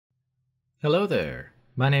Hello there,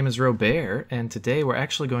 my name is Robert, and today we're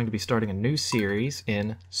actually going to be starting a new series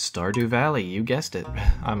in Stardew Valley. You guessed it.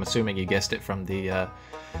 I'm assuming you guessed it from the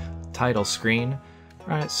title screen.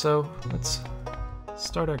 Alright, so let's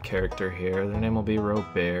start our character here. Their name will be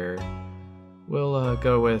Robert. We'll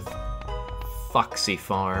go with Foxy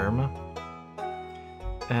Farm.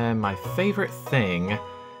 And my favorite thing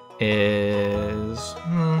is...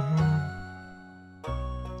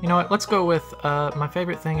 You know what, let's go with, my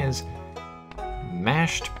favorite thing is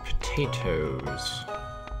mashed potatoes.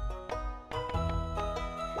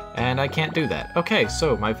 And I can't do that. Okay,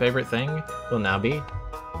 so my favorite thing will now be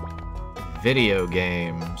video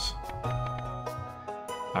games.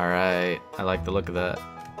 Alright, I like the look of that.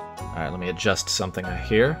 Alright, let me adjust something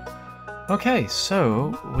here. Okay,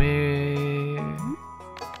 so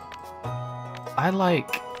I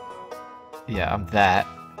like... Yeah, I'm that.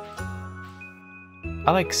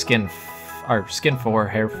 I like skin 4,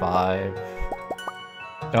 hair 5.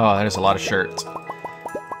 Oh, that is a lot of shirts.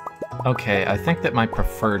 Okay, I think that my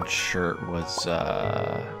preferred shirt was it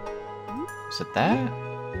that?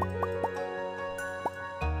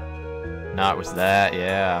 No, it was that,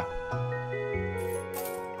 yeah.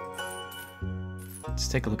 Let's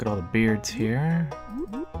take a look at all the beards here.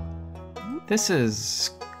 This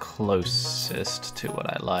is closest to what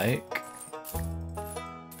I like.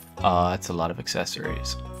 That's a lot of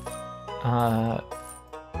accessories.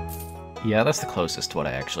 Yeah, that's the closest to what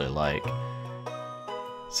I actually like.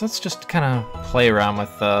 So let's just kind of play around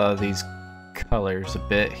with these colors a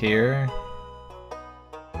bit here.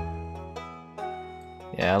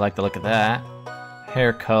 Yeah, I like the look of that.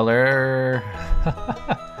 Hair color.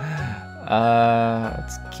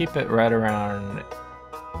 Let's keep it right around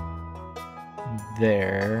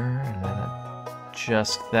there, and then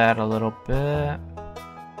adjust that a little bit.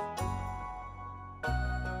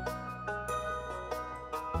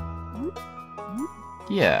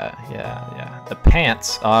 Yeah. The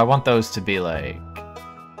pants, I want those to be like...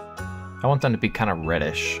 I want them to be kind of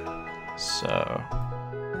reddish, so...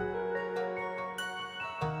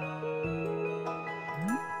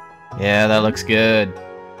 Yeah, that looks good.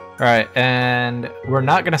 Alright, and we're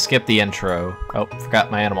not gonna skip the intro. Oh,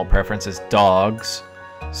 forgot my animal preference is dogs.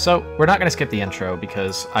 So, we're not gonna skip the intro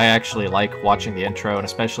because I actually like watching the intro, and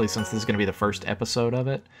especially since this is gonna be the first episode of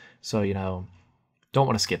it. So, you know, don't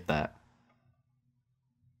want to skip that.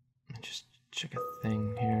 Just check a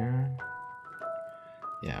thing here.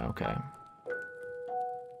 Yeah, okay.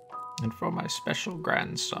 And for my special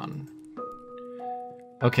grandson.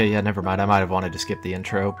 Okay, yeah, never mind. I might have wanted to skip the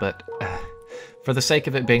intro, but for the sake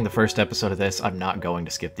of it being the first episode of this, I'm not going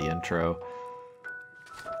to skip the intro.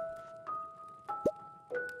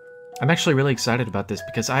 I'm actually really excited about this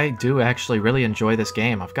because I do actually really enjoy this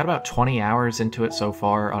game. I've got about 20 hours into it so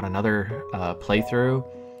far on another playthrough,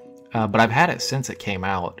 but I've had it since it came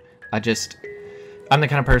out. I'm the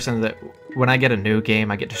kind of person that when I get a new game,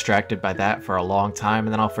 I get distracted by that for a long time,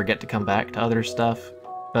 and then I'll forget to come back to other stuff.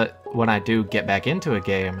 But when I do get back into a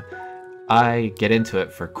game, I get into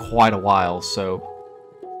it for quite a while. So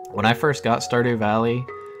when I first got Stardew Valley,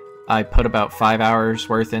 I put about 5 hours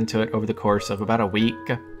worth into it over the course of about a week.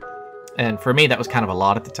 And for me, that was kind of a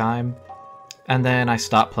lot at the time. And then I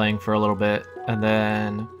stopped playing for a little bit, and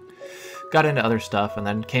then got into other stuff, and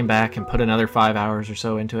then came back and put another 5 hours or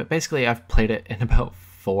so into it. Basically, I've played it in about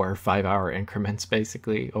 4 or 5 hour increments,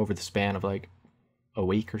 basically, over the span of like a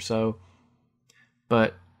week or so.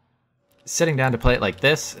 But sitting down to play it like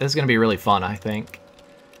this is going to be really fun, I think.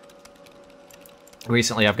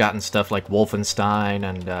 Recently, I've gotten stuff like Wolfenstein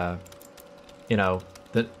and, you know,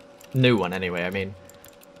 the new one anyway, I mean,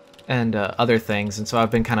 and other things, and so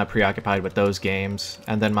I've been kind of preoccupied with those games.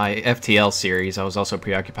 And then my FTL series, I was also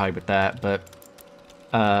preoccupied with that, but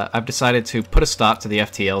I've decided to put a stop to the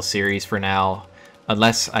FTL series for now,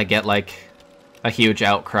 unless I get like a huge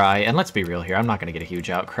outcry. And let's be real here, I'm not going to get a huge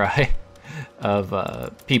outcry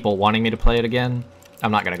of people wanting me to play it again.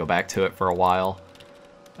 I'm not going to go back to it for a while,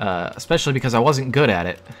 especially because I wasn't good at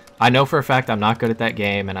it. I know for a fact I'm not good at that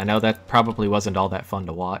game, and I know that probably wasn't all that fun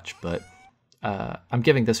to watch, but I'm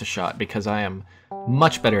giving this a shot because I am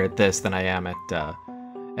much better at this than I am at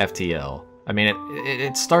FTL. I mean,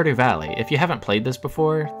 it's Stardew Valley. If you haven't played this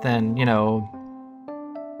before, then, you know,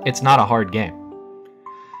 it's not a hard game.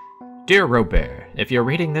 Dear Robert, if you're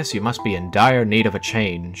reading this, you must be in dire need of a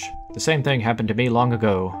change. The same thing happened to me long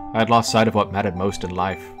ago. I had lost sight of what mattered most in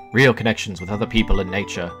life, real connections with other people and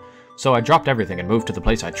nature. So I dropped everything and moved to the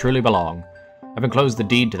place I truly belong. I've enclosed the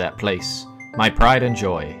deed to that place. My pride and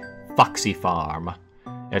joy. Foxy Farm.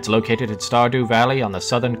 It's located in Stardew Valley on the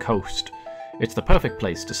southern coast. It's the perfect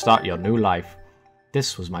place to start your new life.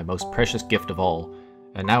 This was my most precious gift of all,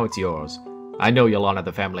 and now it's yours. I know you'll honor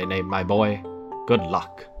the family name, my boy. Good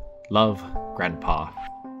luck. Love, Grandpa.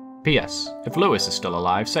 P.S. If Lewis is still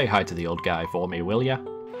alive, say hi to the old guy for me, will ya?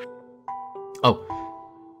 Oh.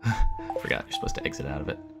 Forgot you're supposed to exit out of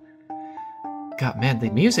it. God, man,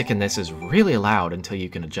 the music in this is really loud until you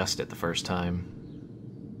can adjust it the first time.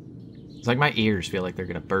 It's like my ears feel like they're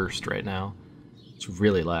gonna burst right now. It's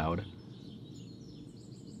really loud.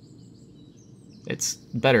 It's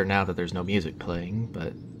better now that there's no music playing,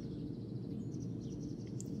 but...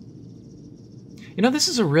 You know, this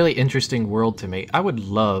is a really interesting world to me. I would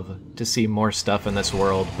love to see more stuff in this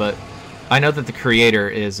world, but I know that the creator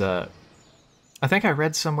is, I think I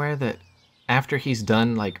read somewhere that after he's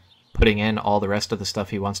done, like, putting in all the rest of the stuff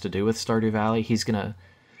he wants to do with Stardew Valley, he's gonna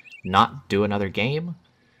not do another game,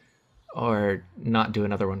 or not do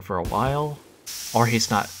another one for a while, or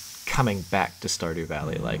he's not coming back to Stardew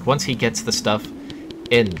Valley. Like, once he gets the stuff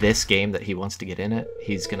in this game that he wants to get in it,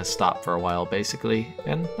 he's gonna stop for a while, basically,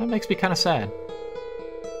 and that makes me kind of sad.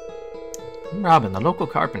 Robin, the local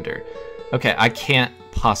carpenter. Okay, I can't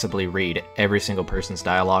possibly read every single person's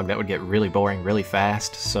dialogue. That would get really boring really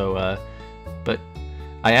fast, so, but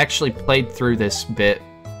I actually played through this bit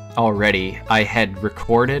already. I had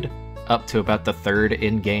recorded up to about the 3rd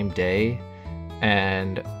in-game day,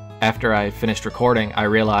 and after I finished recording, I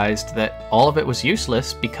realized that all of it was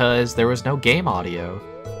useless because there was no game audio.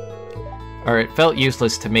 Or it felt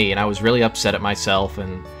useless to me, and I was really upset at myself,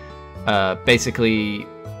 and basically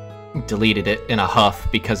deleted it in a huff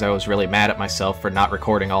because I was really mad at myself for not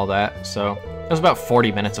recording all that. So it was about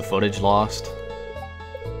 40 minutes of footage lost.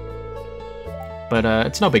 But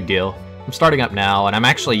it's no big deal. I'm starting up now, and I'm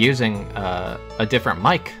actually using a different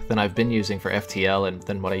mic than I've been using for FTL and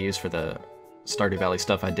than what I use for the Stardew Valley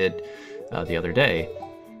stuff I did the other day.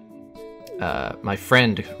 My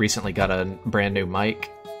friend recently got a brand new mic,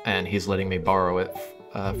 and he's letting me borrow it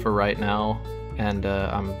for right now, and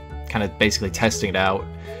I'm kind of basically testing it out,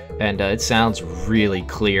 and it sounds really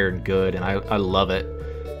clear and good, and I love it.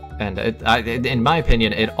 And in my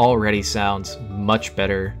opinion, it already sounds much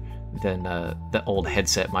better than the old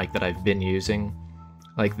headset mic that I've been using.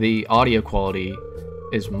 Like, the audio quality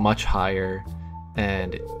is much higher,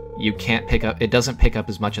 and you can't pick up, it doesn't pick up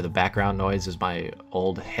as much of the background noise as my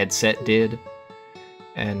old headset did,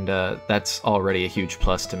 and that's already a huge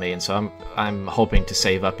plus to me. And so I'm hoping to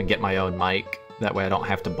save up and get my own mic. That way I don't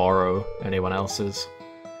have to borrow anyone else's.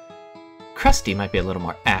 Krusty might be a little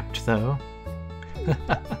more apt, though.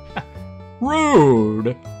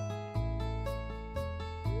 Rude!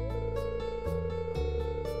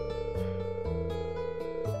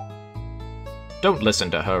 Don't listen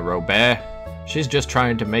to her, Robert. She's just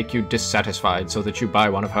trying to make you dissatisfied so that you buy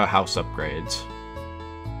one of her house upgrades.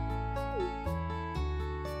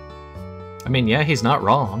 I mean, yeah, he's not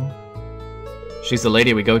wrong. She's the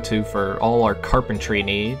lady we go to for all our carpentry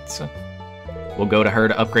needs. We'll go to her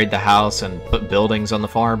to upgrade the house and put buildings on the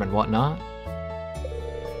farm and whatnot.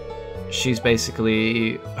 She's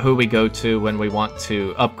basically who we go to when we want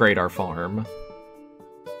to upgrade our farm.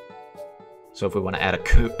 So if we want to add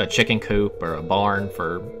a chicken coop or a barn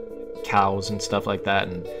for cows and stuff like that,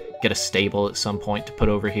 and get a stable at some point to put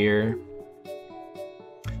over here.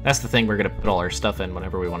 That's the thing we're going to put all our stuff in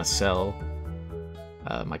whenever we want to sell.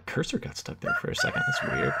 My cursor got stuck there for a second.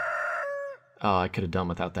 That's weird. Oh, I could have done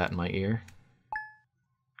without that in my ear.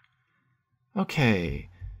 Okay,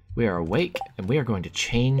 we are awake, and we are going to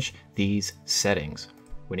change these settings.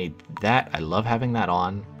 We need that. I love having that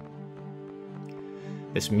on.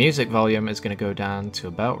 This music volume is going to go down to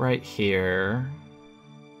about right here.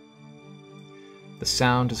 The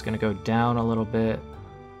sound is going to go down a little bit.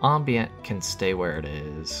 Ambient can stay where it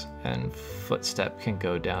is, and footstep can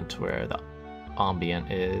go down to where the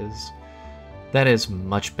ambient is. That is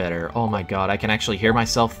much better. Oh my god, I can actually hear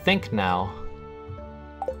myself think now.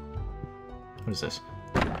 What is this?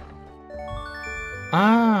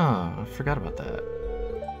 Ah, I forgot about that.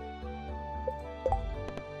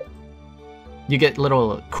 You get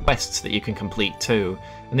little quests that you can complete too,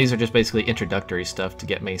 and these are just basically introductory stuff to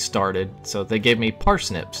get me started. So they gave me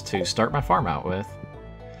parsnips to start my farm out with.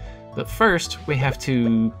 But first, we have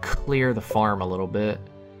to clear the farm a little bit.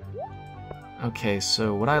 Okay,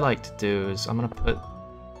 so what I like to do is I'm gonna put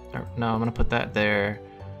that there.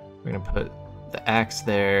 We're gonna put the axe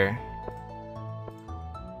there.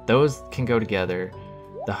 Those can go together.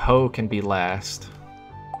 The hoe can be last.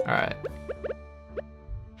 Alright.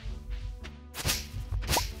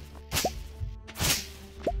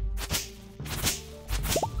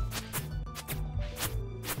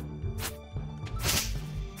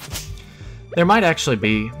 There might actually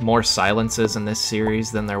be more silences in this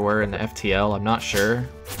series than there were in the FTL, I'm not sure.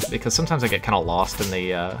 Because sometimes I get kind of lost in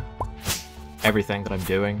the everything that I'm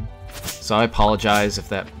doing. So I apologize if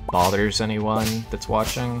that bothers anyone that's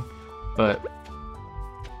watching, but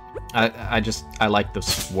I like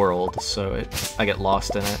this world, so I get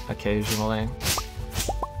lost in it occasionally.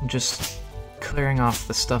 I'm just clearing off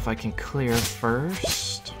the stuff I can clear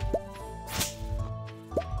first.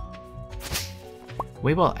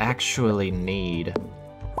 We will actually need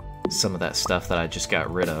some of that stuff that I just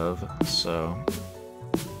got rid of, so...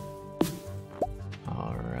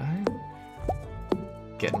 Alright.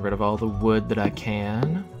 Getting rid of all the wood that I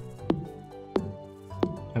can.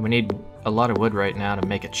 And we need a lot of wood right now to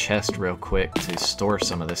make a chest real quick to store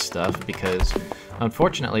some of this stuff, because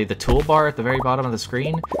unfortunately the toolbar at the very bottom of the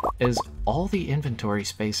screen is all the inventory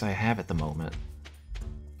space I have at the moment.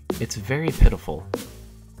 It's very pitiful.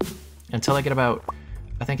 Until I get about,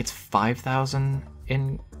 I think it's 5,000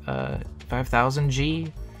 in 5,000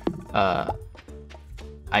 G.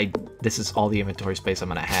 This is all the inventory space I'm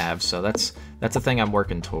gonna have, so that's a thing I'm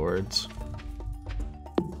working towards.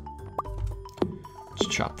 Let's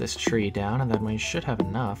chop this tree down, and then we should have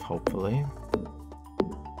enough, hopefully.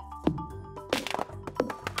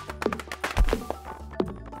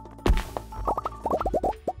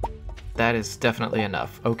 That is definitely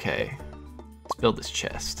enough. Okay, let's build this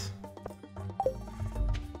chest.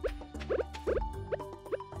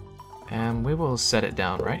 And we will set it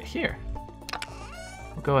down right here.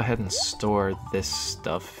 We'll go ahead and store this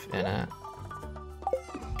stuff in it.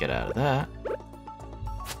 Get out of that.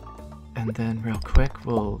 And then real quick,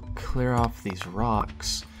 we'll clear off these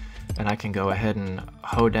rocks, and I can go ahead and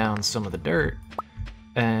hoe down some of the dirt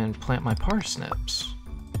and plant my parsnips.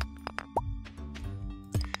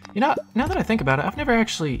 You know, now that I think about it, I've never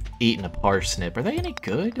actually eaten a parsnip. Are they any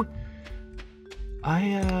good?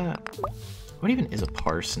 What even is a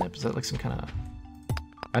parsnip? Is that like some kind of...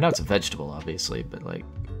 I know it's a vegetable, obviously, but like,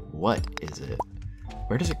 what is it?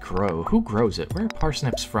 Where does it grow? Who grows it? Where are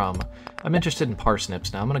parsnips from? I'm interested in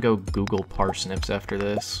parsnips now. I'm gonna go Google parsnips after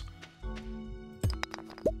this.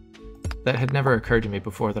 That had never occurred to me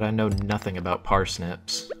before, that I know nothing about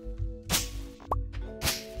parsnips.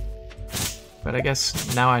 But I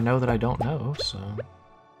guess now I know that I don't know, so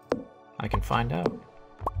I can find out.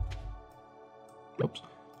 Oops.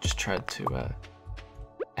 Just tried to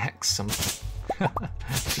axe some...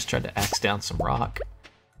 Just tried to axe down some rock.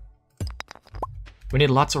 We need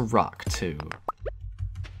lots of rock, too.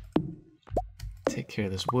 Take care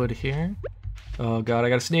of this wood here. Oh god, I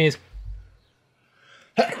gotta sneeze.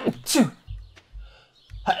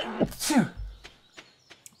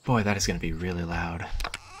 Boy, that is gonna be really loud.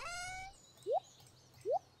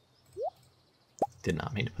 Did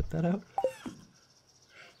not mean to put that out.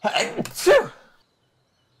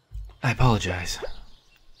 I apologize.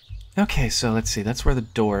 Okay, so let's see. That's where the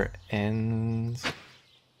door ends.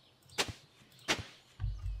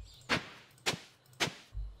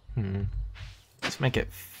 Let's make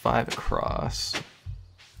it 5 across.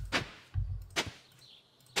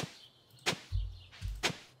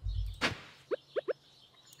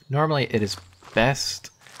 Normally it is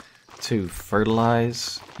best to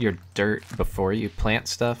fertilize your dirt before you plant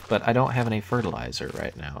stuff, but I don't have any fertilizer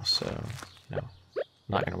right now, so, you know, I'm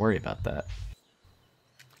not going to worry about that.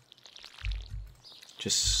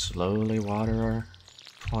 Just slowly water our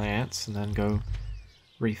plants and then go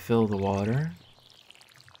refill the water.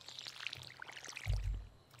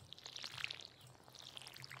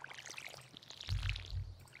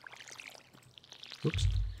 Oops.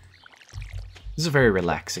 This is a very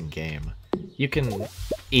relaxing game. You can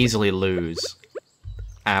easily lose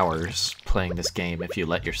hours playing this game if you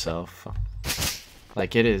let yourself.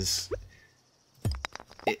 Like, it is...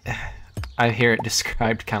 I hear it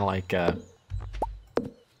described kind of like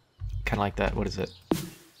that, what is it?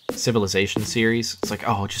 Civilization series. It's like,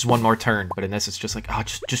 oh, just one more turn. But in this, it's just like, oh,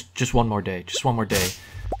 just one more day. Just one more day.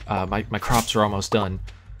 My crops are almost done.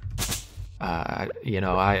 You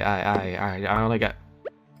know, I only got...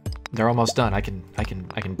 They're almost done. I can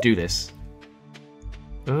do this.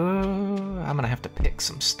 I'm gonna have to pick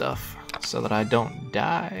some stuff so that I don't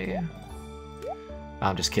die.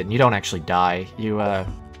 I'm just kidding. You don't actually die. You,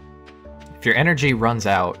 if your energy runs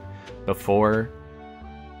out before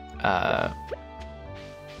a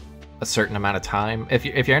certain amount of time, if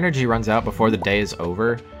your energy runs out before the day is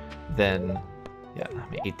over, then yeah, let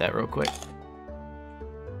me eat that real quick.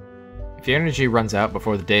 If your energy runs out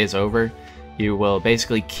before the day is over, you will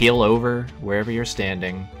basically keel over wherever you're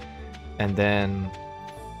standing, and then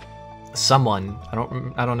someone,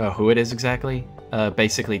 I don't know who it is exactly,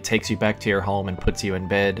 basically takes you back to your home and puts you in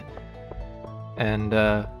bed. And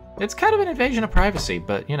it's kind of an invasion of privacy,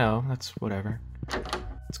 but you know, that's whatever.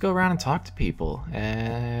 Let's go around and talk to people,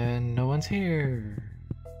 and no one's here.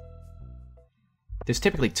 There's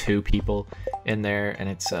typically 2 people in there, and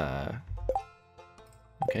it's okay,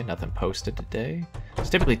 nothing posted today. There's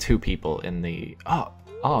typically 2 people in the...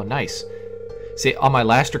 Oh, nice. See, on my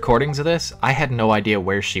last recordings of this, I had no idea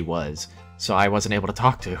where she was, so I wasn't able to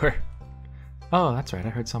talk to her. Oh, that's right, I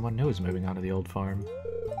heard someone new is moving on to the old farm.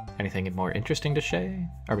 Anything more interesting to say?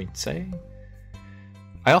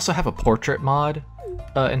 I also have a portrait mod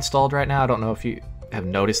installed right now. I don't know if you have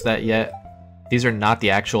noticed that yet. These are not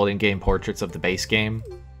the actual in-game portraits of the base game.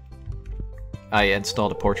 I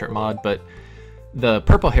installed a portrait mod, but the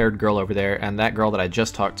purple-haired girl over there and that girl that I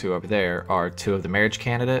just talked to over there are 2 of the marriage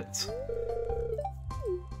candidates.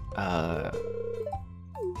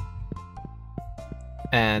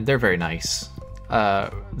 And they're very nice.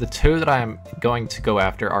 The 2 that I'm going to go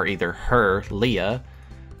after are either her, Leah,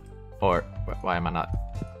 or why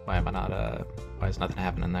is nothing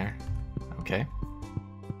happening there? Okay.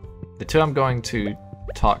 The 2 I'm going to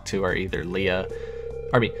talk to are either Leah,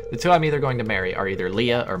 the 2 I'm either going to marry are either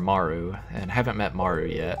Leah or Maru, and haven't met Maru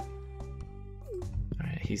yet.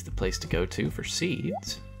 Alright, he's the place to go to for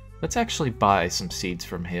seeds. Let's actually buy some seeds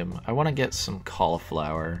from him. I want to get some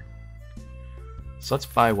cauliflower. So let's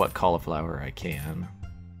buy what cauliflower I can.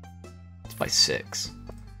 Let's buy 6.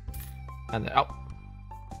 And then, oh!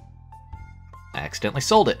 I accidentally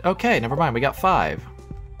sold it. Okay, never mind, we got 5.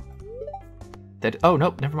 Oh,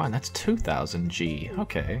 nope, never mind, that's 2,000 G.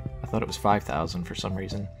 Okay, I thought it was 5,000 for some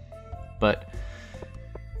reason. But,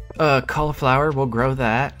 cauliflower, we'll grow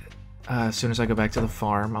that. As soon as I go back to the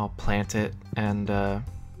farm, I'll plant it and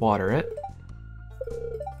water it.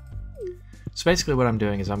 So basically what I'm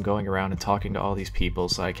doing is I'm going around and talking to all these people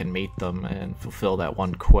so I can meet them and fulfill that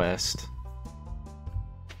one quest.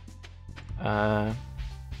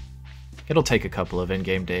 It'll take a couple of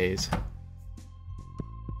in-game days.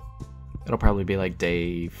 It'll probably be like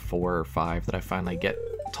day 4 or 5 that I finally get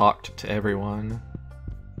talked to everyone.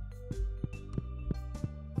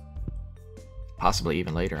 Possibly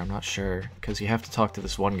even later, I'm not sure. Because you have to talk to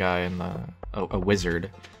this one guy in the... Oh, a wizard.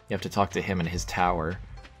 You have to talk to him in his tower.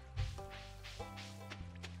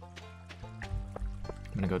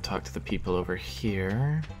 I'm gonna go talk to the people over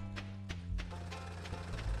here.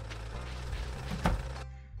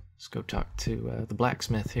 Let's go talk to the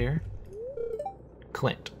blacksmith here.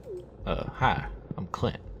 Clint. Hi, I'm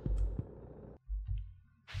Clint.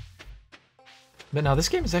 But no, this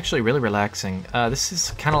game is actually really relaxing. This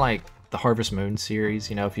is kind of like the Harvest Moon series.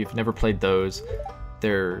 You know, if you've never played those,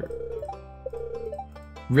 they're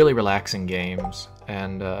really relaxing games.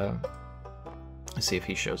 And let's see if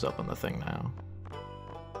he shows up on the thing now.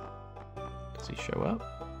 Does he show up?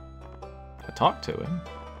 I talked to him.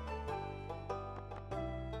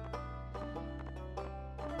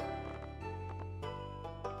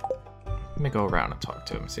 Let me go around and talk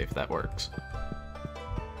to him, see if that works.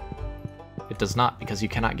 It does not, because you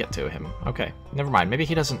cannot get to him. Okay, never mind. Maybe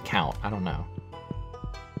he doesn't count. I don't know.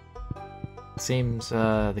 It seems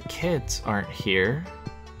the kids aren't here.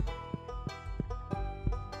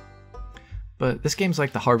 But this game's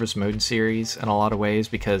like the Harvest Moon series in a lot of ways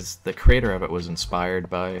because the creator of it was inspired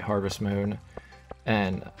by Harvest Moon.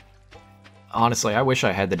 And honestly, I wish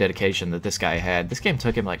I had the dedication that this guy had. This game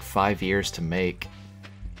took him like 5 years to make.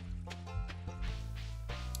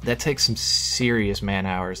 That takes some serious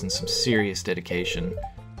man-hours and some serious dedication.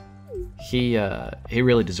 He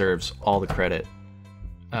really deserves all the credit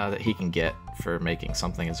that he can get for making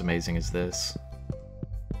something as amazing as this.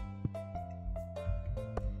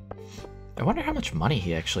 I wonder how much money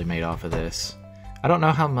he actually made off of this. I don't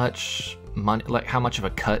know how much money, like how much of a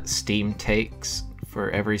cut Steam takes for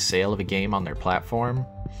every sale of a game on their platform.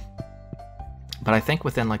 But I think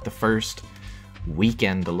within like the first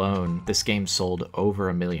weekend alone, this game sold over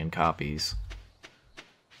 1 million copies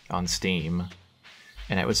on Steam,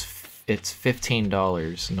 and it's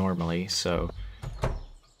 $15 normally. So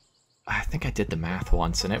I think I did the math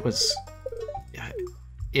once, and it was,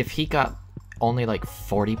 if he got only like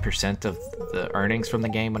 40% of the earnings from the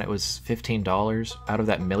game when it was $15 out of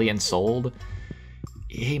that 1 million sold,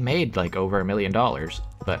 he made like over $1 million.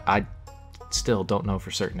 But I still don't know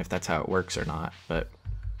for certain if that's how it works or not, but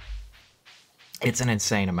it's an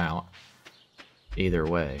insane amount either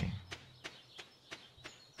way.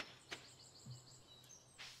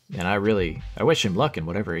 And I wish him luck in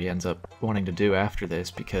whatever he ends up wanting to do after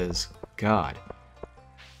this, because God,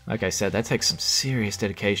 like I said, that takes some serious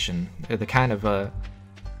dedication. The kind of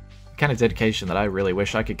dedication that I really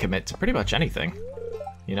wish I could commit to pretty much anything,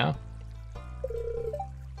 you know?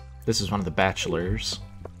 This is one of the bachelors.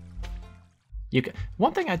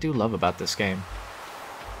 One thing I do love about this game,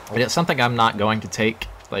 and it's something I'm not going to take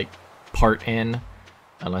like part in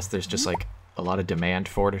unless there's just like a lot of demand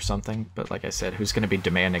for it or something. But like I said, who's going to be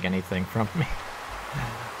demanding anything from me?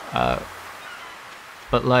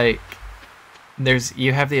 But like,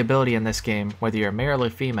 you have the ability in this game, whether you're male or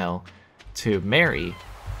female, to marry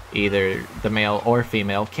either the male or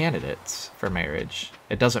female candidates for marriage.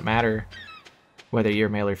 It doesn't matter whether you're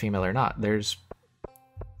male or female or not. There's,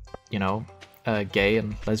 you know, gay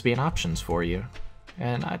and lesbian options for you,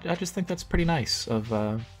 and I just think that's pretty nice of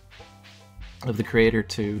the creator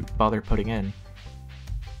to bother putting in.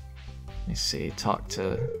 Let me see. Talk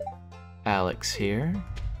to Alex here.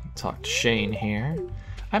 Talk to Shane here.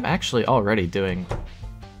 I'm actually already doing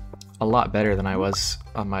a lot better than I was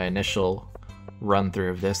on my initial run through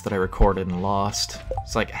of this that I recorded and lost.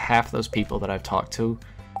 It's like half those people that I've talked to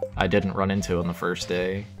I didn't run into on the first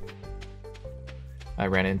day. I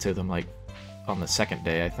ran into them like on the second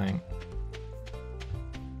day, I think.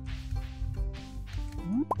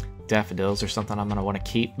 Daffodils are something I'm gonna want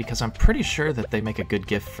to keep because I'm pretty sure that they make a good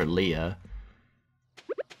gift for Leah.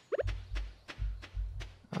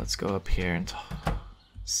 Let's go up here and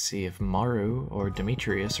see if Maru or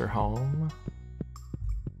Demetrius are home.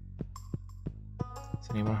 Is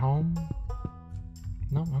anyone home?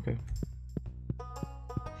 No? Okay.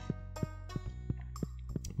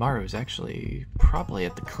 Maru's actually probably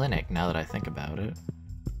at the clinic now that I think about it.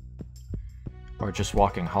 Or just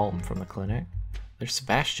walking home from the clinic. There's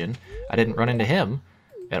Sebastian. I didn't run into him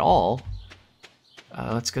at all.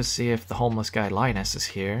 Let's go see if the homeless guy Linus is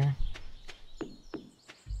here.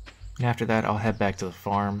 And after that, I'll head back to the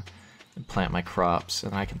farm and plant my crops,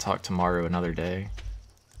 and I can talk to Maru another day.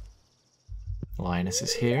 Linus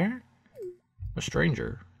is here. A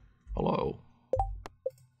stranger. Hello.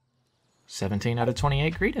 17 out of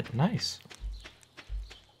 28 greeted. Nice.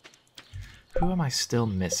 Who am I still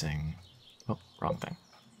missing? Oh, wrong thing.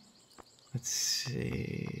 Let's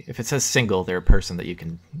see. If it says single, they're a person that you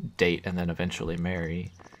can date and then eventually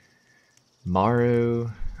marry. Maru,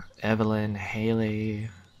 Evelyn, Haley,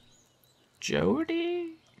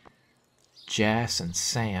 Jody, Jas and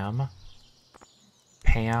Sam,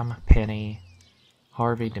 Pam, Penny,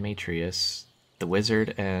 Harvey, Demetrius, the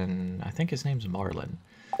Wizard, and I think his name's Marlin.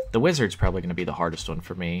 The Wizard's probably going to be the hardest one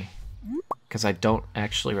for me, because I don't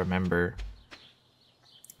actually remember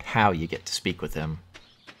how you get to speak with him.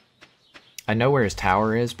 I know where his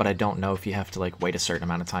tower is, but I don't know if you have to like wait a certain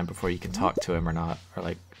amount of time before you can talk to him or not, or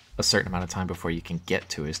like a certain amount of time before you can get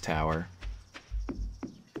to his tower.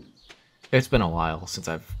 It's been a while since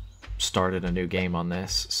I've started a new game on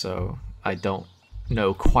this, so I don't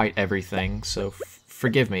know quite everything, so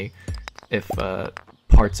forgive me if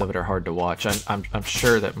parts of it are hard to watch. I'm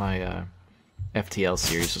sure that my FTL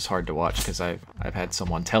series was hard to watch because I've had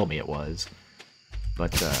someone tell me it was,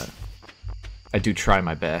 but I do try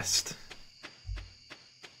my best.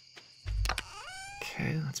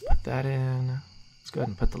 Okay, let's put that in. Let's go ahead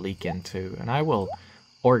and put the leek in too, and I will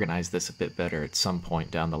organize this a bit better at some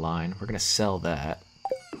point down the line. We're gonna sell that,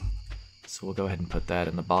 so we'll go ahead and put that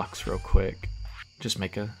in the box real quick. Just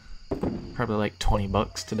make probably like 20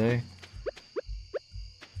 bucks today.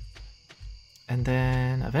 And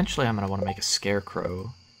then eventually I'm gonna want to make a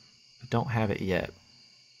scarecrow. I don't have it yet.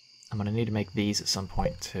 I'm gonna need to make these at some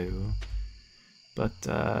point too. But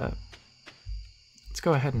let's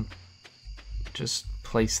go ahead and just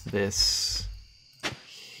place this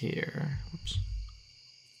here. Oops.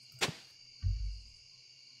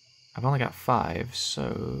 I've only got 5,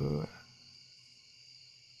 so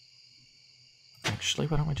actually,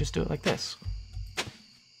 why don't we just do it like this?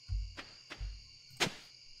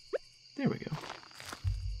 There we go.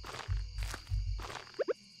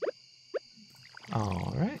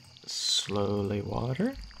 Alright, slowly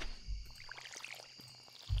water.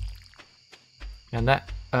 And that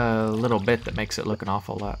little bit that makes it look an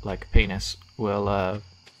awful lot like a penis will, I'll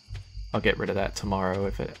get rid of that tomorrow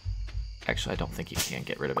if it... Actually, I don't think you can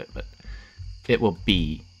get rid of it, but it will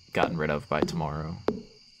be gotten rid of by tomorrow.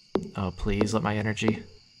 Oh, please let my energy.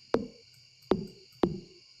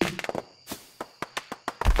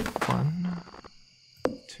 1,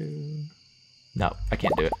 2... No, I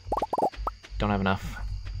can't do it. Don't have enough.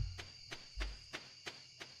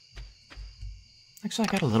 Actually,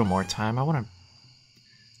 I got a little more time. I want to...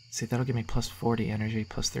 See, that'll give me plus 40 energy,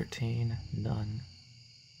 plus 13. None.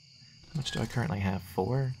 How much do I currently have?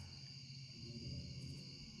 4?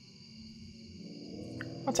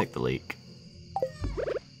 I'll take the leek.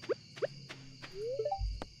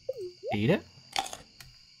 Eat it.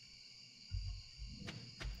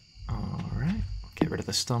 Alright, get rid of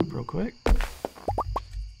the stump real quick.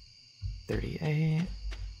 38.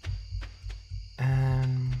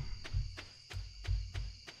 And...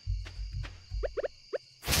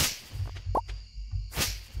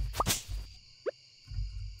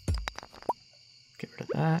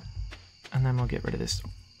 that. And then we'll get rid of this.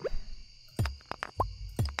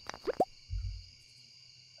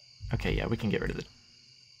 Okay, yeah, we can get rid of the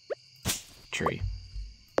tree.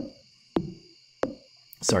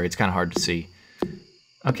 Sorry, it's kind of hard to see.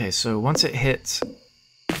 Okay, so once it hits...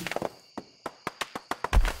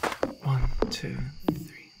 1, 2,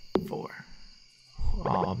 3, 4.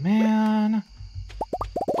 Oh man.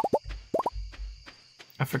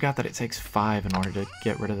 I forgot that it takes 5 in order to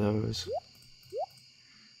get rid of those.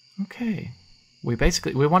 Okay. We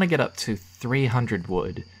want to get up to 300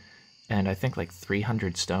 wood and I think like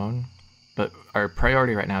 300 stone, but our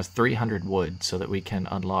priority right now is 300 wood so that we can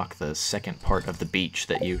unlock the second part of the beach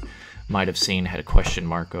that you might have seen had a question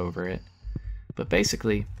mark over it. But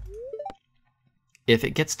basically, if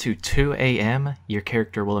it gets to 2 a.m., your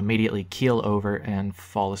character will immediately keel over and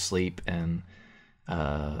fall asleep, and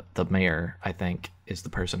the mayor, I think, is the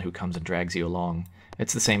person who comes and drags you along.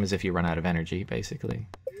 It's the same as if you run out of energy, basically.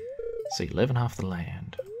 So you're living off the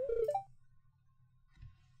land.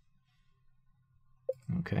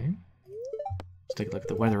 Okay. Let's take a look at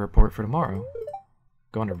the weather report for tomorrow.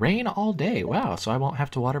 Going to rain all day. Wow, so I won't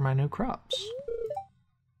have to water my new crops.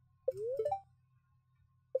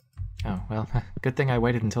 Oh, well, good thing I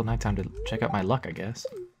waited until nighttime to check out my luck, I guess.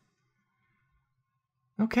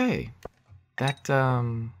 Okay. That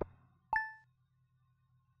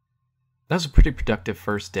was a pretty productive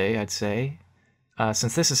first day, I'd say.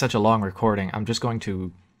 Since this is such a long recording, I'm just going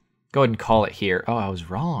to go ahead and call it here. Oh, I was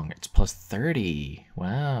wrong. It's plus 30.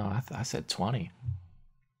 Wow, I said 20.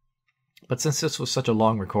 But since this was such a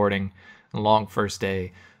long recording, a long first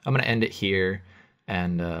day, I'm going to end it here,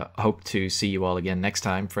 and hope to see you all again next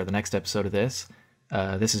time for the next episode of this.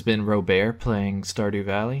 This has been Robert playing Stardew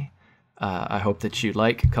Valley. I hope that you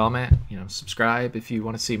like, comment, subscribe if you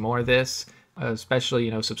want to see more of this.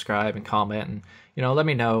 Especially, subscribe and comment, and, let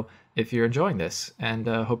me know if you're enjoying this, and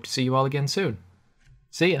hope to see you all again soon.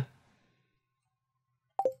 See ya!